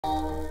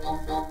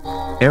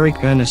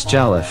Eric Ernest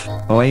Jolliffe,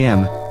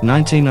 OAM,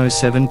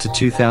 1907 to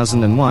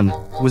 2001,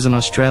 was an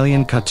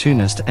Australian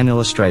cartoonist and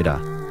illustrator.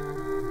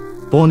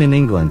 Born in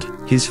England,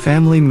 his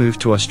family moved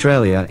to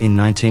Australia in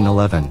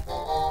 1911.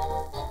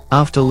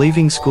 After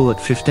leaving school at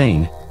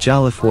 15,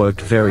 Jolliffe worked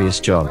various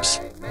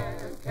jobs.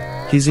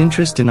 His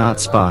interest in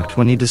art sparked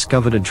when he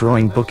discovered a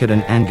drawing book at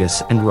an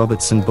Angus and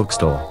Robertson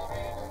bookstore.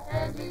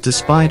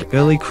 Despite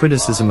early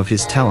criticism of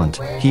his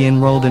talent, he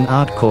enrolled in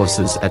art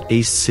courses at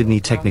East Sydney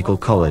Technical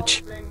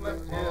College.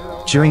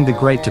 During the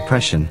Great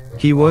Depression,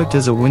 he worked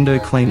as a window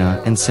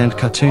cleaner and sent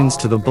cartoons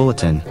to the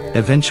Bulletin,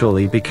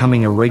 eventually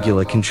becoming a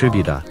regular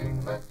contributor.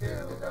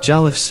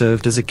 Jolliffe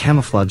served as a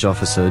camouflage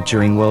officer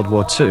during World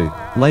War II,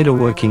 later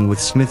working with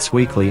Smith's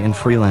Weekly and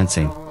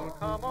freelancing.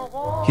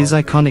 His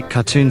iconic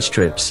cartoon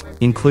strips,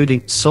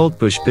 including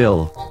Saltbush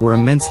Bill, were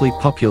immensely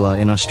popular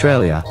in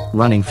Australia,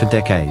 running for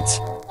decades.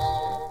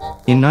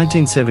 In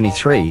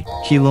 1973,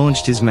 he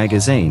launched his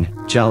magazine,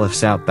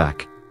 Jolliffe's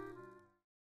Outback.